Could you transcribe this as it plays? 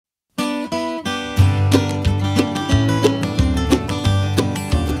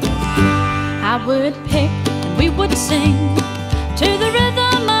I would pick and we would sing to the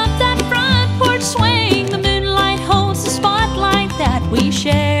rhythm of that front porch swing. The moonlight holds the spotlight that we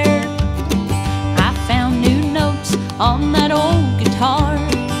shared. I found new notes on that old guitar.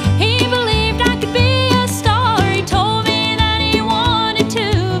 He believed I could be a star. He told me that he wanted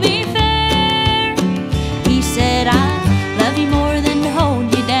to be fair. He said, I love you more than to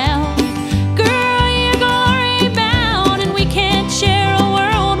hold you down. Girl, you're glory bound, and we can't share a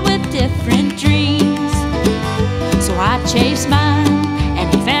world with different dreams. So I chased mine,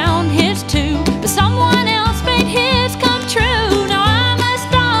 and he found his too, but someone else made his come true. Now I'm a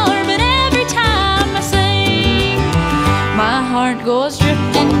star, but every time I sing, my heart goes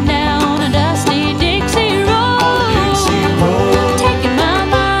drifting down a dusty Dixie road, taking my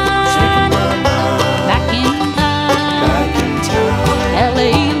mind back in time.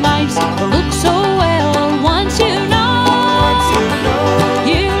 LA lights look so well once you know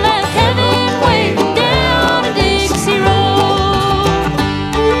you left heaven waiting down a Dixie road.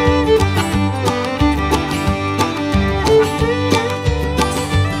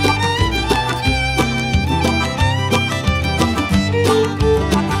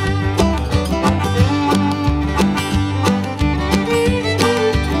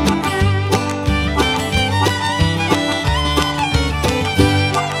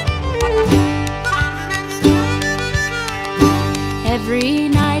 Every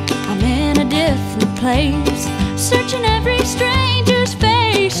night I'm in a different place, searching every stranger's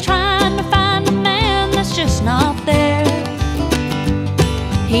face, trying to find a man that's just not there.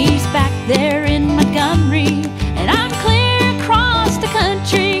 He's back there in Montgomery,